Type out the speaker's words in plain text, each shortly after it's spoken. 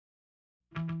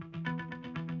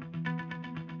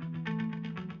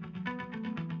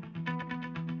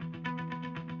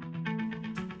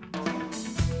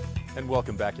And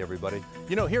welcome back, everybody.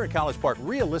 You know, here in College Park,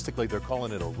 realistically, they're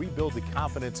calling it a Rebuild the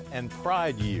Confidence and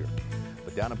Pride year.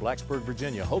 But down in Blacksburg,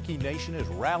 Virginia, Hokie Nation is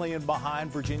rallying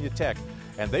behind Virginia Tech,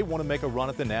 and they want to make a run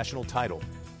at the national title.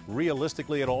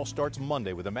 Realistically, it all starts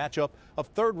Monday with a matchup of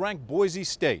third-ranked Boise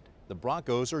State. The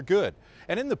Broncos are good.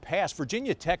 And in the past,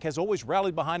 Virginia Tech has always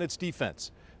rallied behind its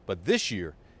defense. But this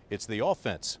year, it's the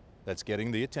offense that's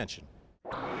getting the attention.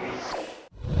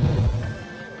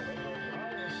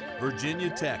 Virginia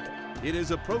Tech. It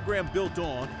is a program built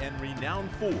on and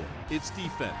renowned for its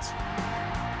defense.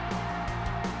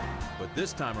 But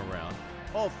this time around,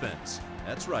 offense.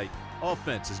 That's right,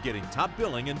 offense is getting top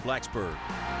billing in Blacksburg.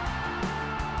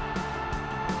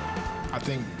 I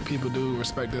think people do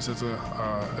respect this as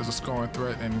a scoring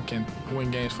threat and can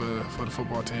win games for the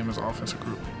football team as an offensive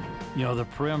group. You know, the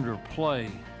perimeter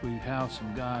play, we have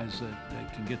some guys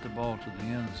that can get the ball to the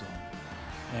end zone.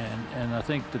 And I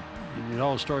think that it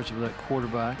all starts with that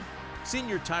quarterback.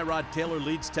 Senior Tyrod Taylor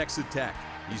leads Texas Tech.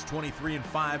 He's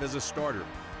 23-5 as a starter,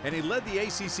 and he led the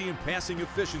ACC in passing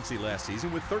efficiency last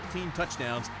season with 13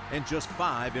 touchdowns and just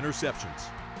 5 interceptions.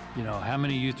 You know, how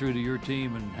many you threw to your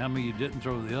team and how many you didn't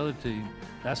throw to the other team,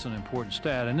 that's an important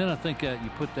stat. And then I think that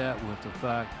you put that with the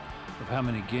fact of how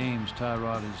many games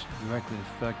Tyrod is directly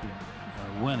affected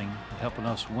winning, helping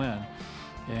us win.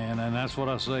 And that's what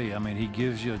I say. I mean, he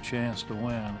gives you a chance to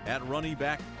win. At running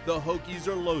back, the Hokies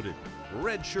are loaded.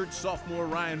 Redshirt sophomore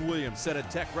Ryan Williams set a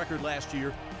Tech record last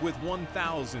year with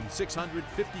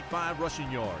 1,655 rushing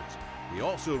yards. He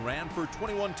also ran for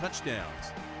 21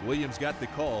 touchdowns. Williams got the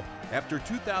call after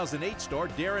 2008 star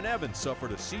Darren Evans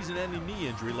suffered a season-ending knee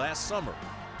injury last summer.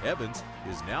 Evans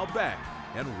is now back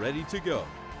and ready to go.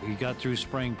 He got through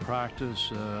spring practice.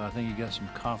 I think he got some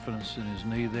confidence in his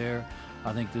knee there.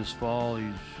 I think this fall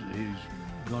he's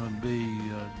going to be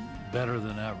better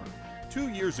than ever. 2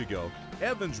 years ago,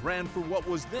 Evans ran for what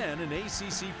was then an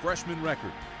ACC freshman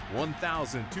record,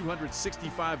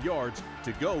 1,265 yards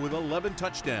to go with 11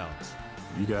 touchdowns.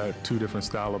 You got two different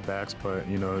style of backs, but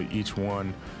you know, each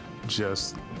one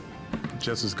just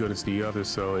as good as the other,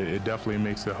 so it definitely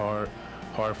makes it hard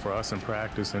for us in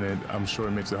practice, and I'm sure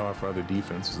it makes it hard for other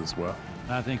defenses as well.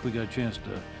 I think we got a chance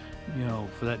to, you know,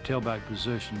 for that tailback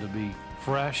position to be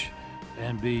fresh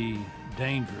and be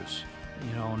dangerous,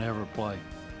 you know, on every play.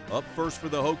 Up first for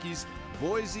the Hokies,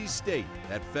 Boise State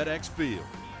at FedEx Field.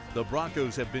 The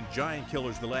Broncos have been giant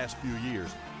killers the last few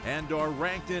years and are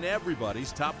ranked in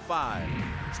everybody's top 5.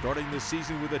 Starting this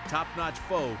season with a top-notch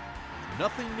foe,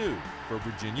 nothing new for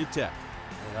Virginia Tech.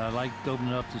 I liked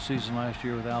opening up the season last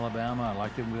year with Alabama. I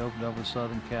liked it when we opened up with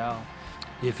Southern Cal.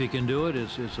 If you can do it,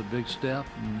 it's a big step.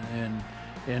 And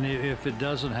if it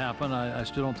doesn't happen, I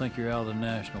still don't think you're out of the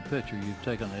national picture. You've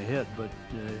taken a hit, but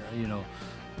you know,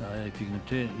 if you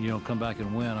continue, you know, come back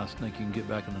and win, I think you can get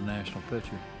back in the national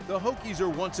picture. The Hokies are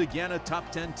once again a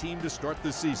top 10 team to start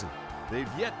the season. They've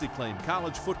yet to claim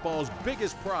college football's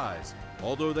biggest prize,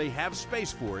 although they have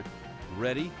space for it,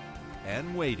 ready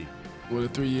and waiting. With the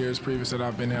 3 years previous that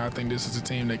I've been here, I think this is a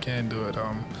team that can do it.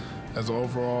 As an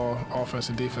overall offense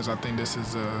and defense, I think this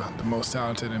is the most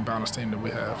talented and balanced team that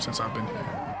we have since I've been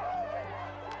here.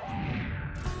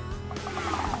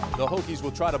 The Hokies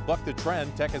will try to buck the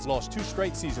trend. Tech has lost 2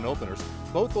 straight season openers,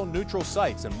 both on neutral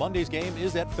sites, and Monday's game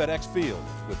is at FedEx Field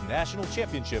with national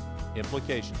championship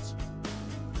implications.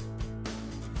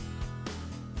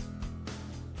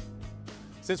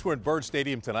 Since we're in Bird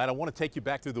Stadium tonight, I want to take you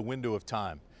back through the window of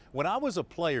time. When I was a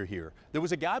player here, there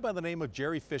was a guy by the name of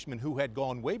Jerry Fishman who had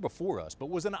gone way before us, but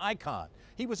was an icon.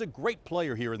 He was a great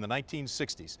player here in the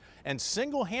 1960s. And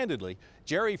single-handedly,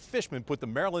 Jerry Fishman put the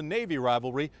Maryland-Navy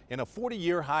rivalry in a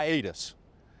 40-year hiatus.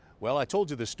 Well, I told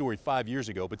you this story 5 years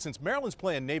ago, but since Maryland's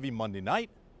playing Navy Monday night,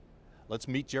 let's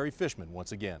meet Jerry Fishman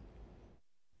once again.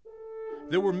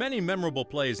 There were many memorable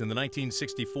plays in the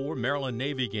 1964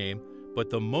 Maryland-Navy game, but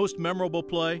the most memorable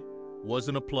play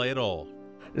wasn't a play at all.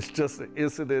 It's just an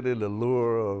incident in the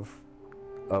lure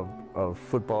of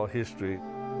football history.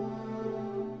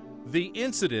 The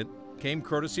incident came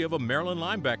courtesy of a Maryland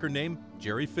linebacker named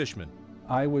Jerry Fishman.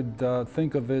 I would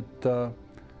think of it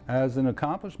as an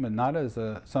accomplishment, not as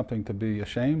something to be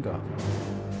ashamed of.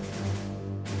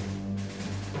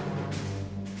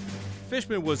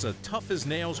 Fishman was a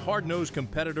tough-as-nails, hard-nosed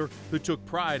competitor who took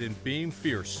pride in being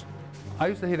fierce. I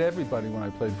used to hate everybody when I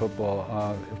played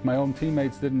football. If my own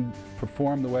teammates didn't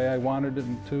perform the way I wanted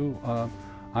them to,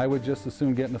 I would just as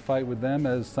soon get in a fight with them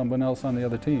as someone else on the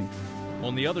other team.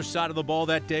 On the other side of the ball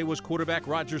that day was quarterback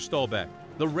Roger Staubach,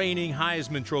 the reigning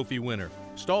Heisman Trophy winner.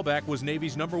 Staubach was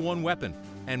Navy's #1 weapon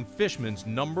and Fishman's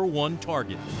 #1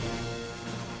 target.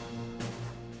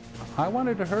 I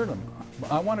wanted to hurt him.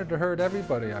 I wanted to hurt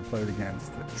everybody I played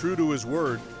against. True to his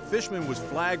word, Fishman was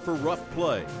flagged for rough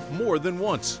play more than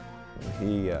once.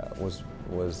 He was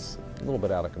a little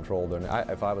bit out of control there.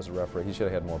 If I was a referee, he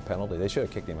should have had more penalty. They should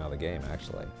have kicked him out of the game,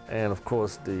 actually. And of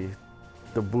course, the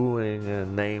booing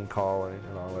and name calling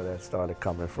and all of that started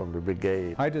coming from the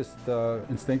brigade. I just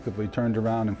instinctively turned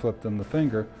around and flipped him the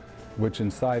finger, which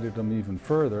incited him even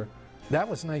further. That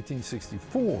was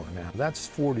 1964 now. That's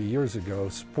 40 years ago.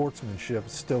 Sportsmanship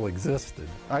still existed.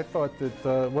 I thought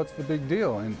that, what's the big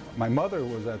deal? And my mother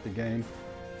was at the game.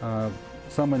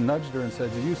 Someone nudged her and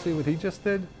said, "Did you see what he just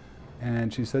did?"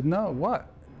 And she said, "No, what?"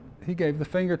 He gave the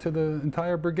finger to the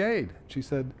entire brigade. She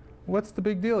said, "What's the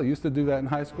big deal? He used to do that in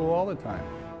high school all the time."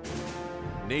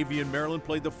 Navy and Maryland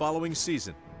played the following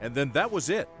season, and then that was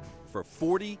it for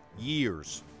 40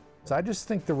 years. So I just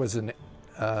think there was an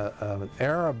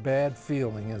air of bad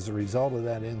feeling as a result of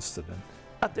that incident.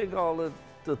 I think all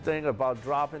the thing about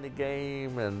dropping the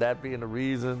game and that being the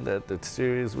reason that the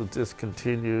series was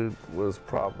discontinued was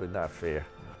probably not fair.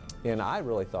 And I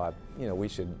really thought, you know, we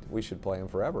should play him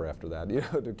forever after that, you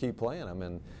know, to keep playing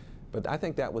him. But I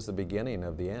think that was the beginning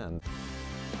of the end.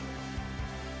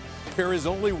 There is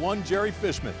only one Jerry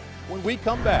Fishman. When we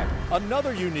come back,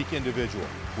 another unique individual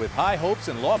with high hopes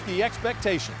and lofty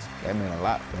expectations. That meant a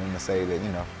lot for him to say that,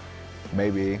 you know,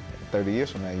 maybe 30 years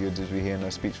from now, you'll just be hearing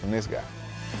a speech from this guy.